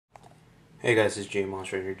Hey guys, it's J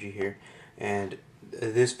Monster Energy here, and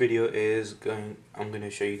this video is I'm going to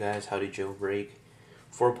show you guys how to jailbreak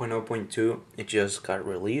 4.0.2. It just got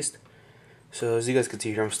released. So as you guys can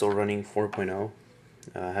see here, I'm still running 4.0.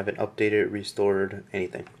 I haven't updated, restored,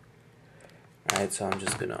 anything. Alright, so I'm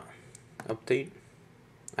just gonna update.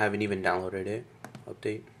 I haven't even downloaded it.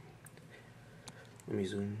 Update. Let me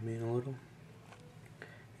zoom in a little.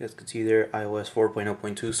 You guys can see there, iOS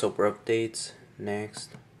 4.0.2 software updates. Next.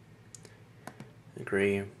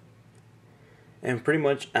 Agree. And pretty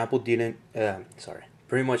much Apple didn't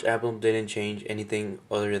change anything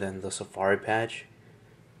other than the Safari patch.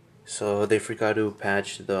 So they forgot to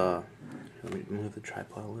patch the, let me move the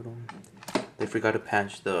tripod a little. They forgot to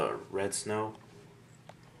patch the red snow.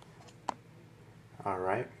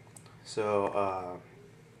 Alright, so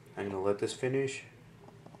I'm gonna let this finish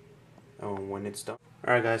when it's done.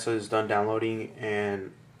 Alright guys, so it's done downloading,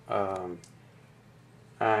 and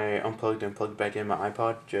I unplugged and plugged back in my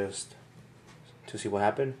iPod just to see what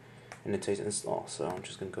happened, and it says install, so I'm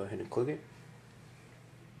just going to go ahead and click it.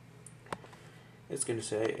 It's going to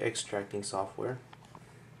say extracting software,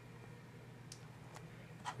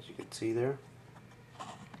 as you can see there,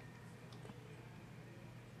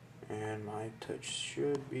 and my touch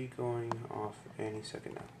should be going off any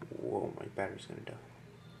second now. Whoa, my battery's going to die.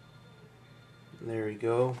 There we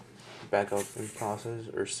go, back up in process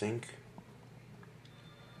or sync.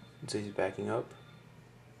 It says he's backing up.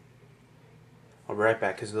 I'll be right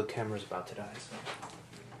back because the camera's about to die.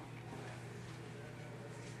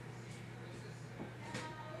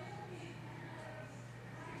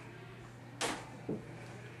 So.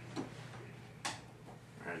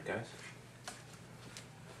 Alright guys.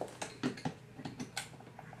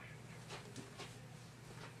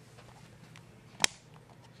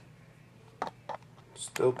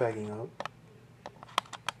 Still backing up.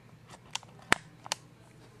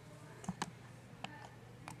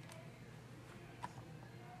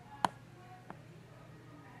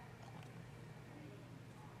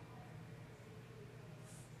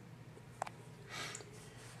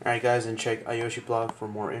 Alright guys, and check iOS blog for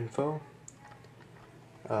more info.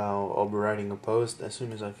 I'll be writing a post as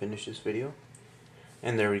soon as I finish this video.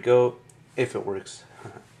 And there we go, if it works.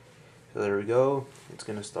 So there we go, it's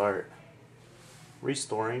gonna start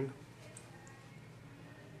restoring.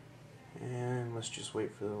 And let's just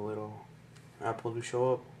wait for the little Apple to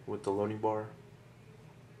show up with the loading bar.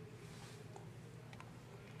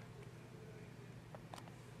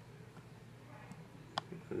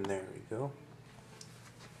 And there we go.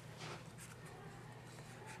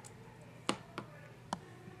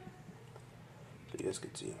 So you guys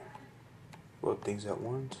can see both things at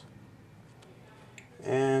once.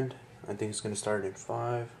 And I think it's gonna start in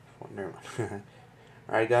 5, 4, never mind.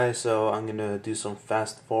 Alright guys, so I'm gonna do some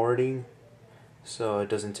fast forwarding so it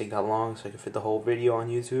doesn't take that long, so I can fit the whole video on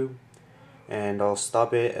YouTube. And I'll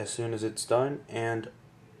stop it as soon as it's done, and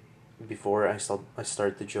before I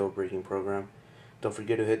start the jailbreaking program. Don't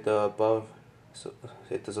forget to hit the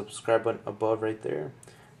hit the subscribe button above right there,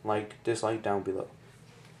 like, dislike down below,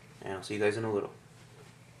 and I'll see you guys in a little.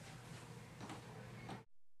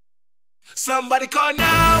 Somebody call 911.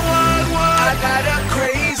 I got a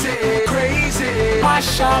crazy. My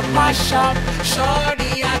shop,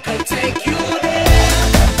 shorty, I could take you there.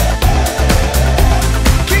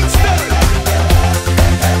 Kingston,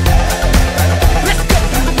 let's go.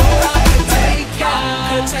 You know I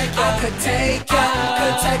could take ya.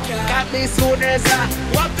 Got me soon as I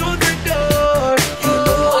walk through the door. You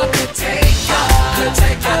know I could take ya.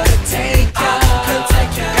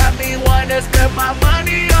 Got me wanna spend my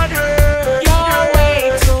money on her.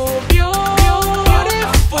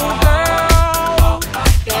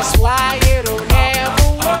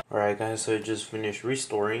 Alright guys, so I just finished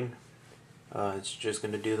restoring. It's just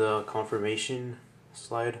going to do the confirmation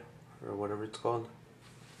slide, or whatever it's called.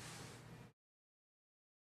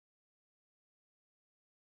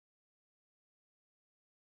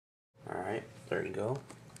 Alright, there you go.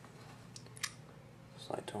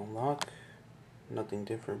 Slide to unlock. Nothing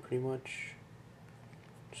different pretty much.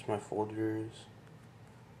 Just my folders.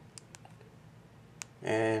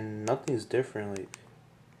 And nothing's different, like,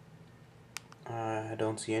 I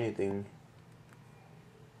don't see anything.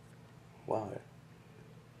 Wow.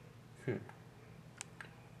 It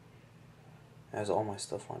has all my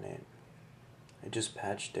stuff on it. I just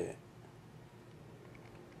patched it.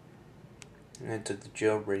 And I took the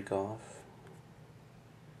jailbreak off.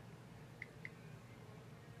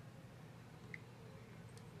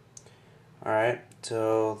 Alright,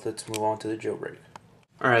 so let's move on to the jailbreak.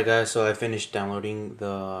 Alright guys, so I finished downloading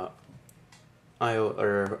the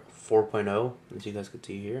iOS 4.0, as you guys can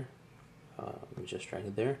see here. Let me just drag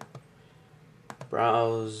it there.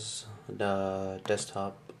 browse the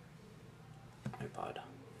desktop iPod.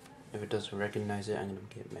 If it doesn't recognize it, I'm gonna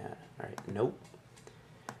get mad. Alright, nope.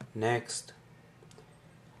 Next,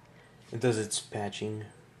 it does its patching.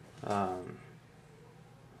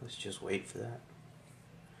 Let's just wait for that.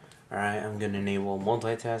 Alright, I'm gonna enable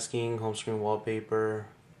multitasking, home screen wallpaper,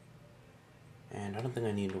 and I don't think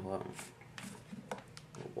I need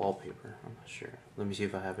wallpaper. I'm not sure. Let me see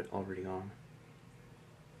if I have it already on.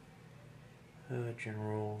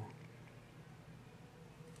 General.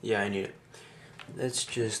 Yeah, I need it. Let's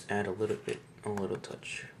just add a little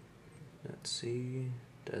touch. Let's see,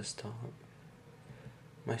 desktop,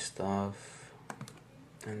 my stuff,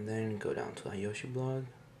 and then go down to iOS blog.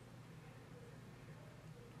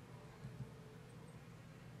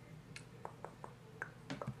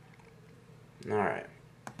 Alright,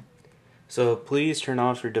 so please turn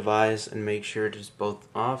off your device and make sure it is both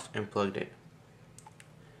off and plugged in.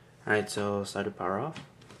 Alright, so slide the power off,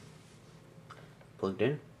 plugged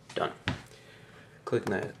in, done. Click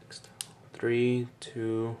next. 3,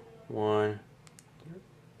 2, 1.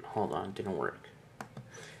 Hold on, it didn't work.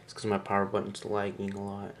 It's because my power button's lagging a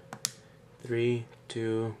lot. 3,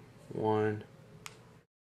 2, 1.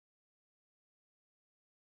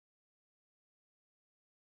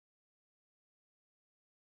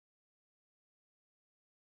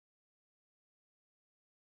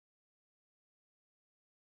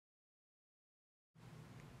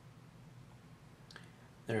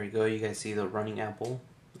 There we go. You guys see the running apple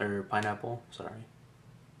or pineapple? Sorry.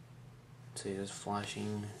 See, it's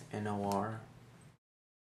flashing NOR.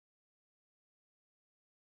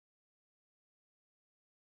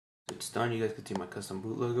 It's done. You guys can see my custom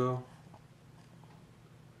boot logo.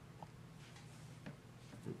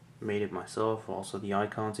 Made it myself. Also the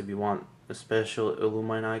icons. If you want a special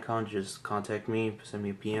Illumine icon, just contact me. Send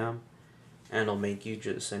me a PM, and I'll make you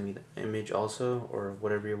just send me the image also, or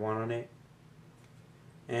whatever you want on it.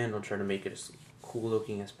 And I'll try to make it as cool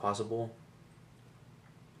looking as possible.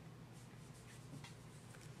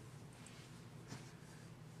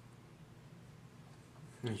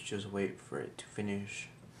 Let's just wait for it to finish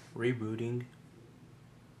rebooting.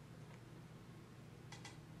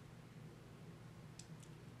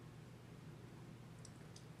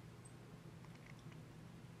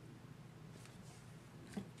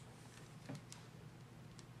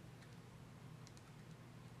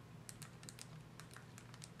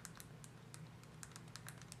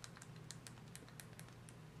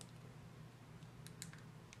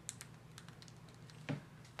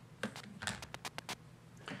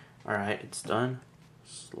 Alright, it's done.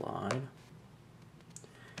 Slide.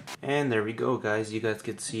 And there we go, guys. You guys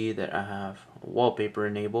can see that I have wallpaper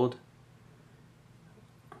enabled.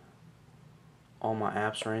 All my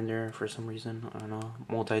apps are in there for some reason. I don't know.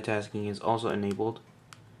 Multitasking is also enabled.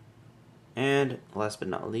 And last but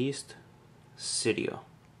not least, Cydia.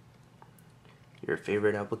 Your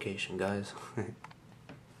favorite application, guys.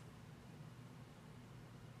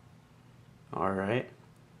 Alright.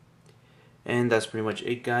 And that's pretty much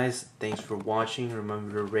it, guys. Thanks for watching.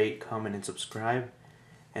 Remember to rate, comment, and subscribe.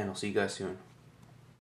 And I'll see you guys soon.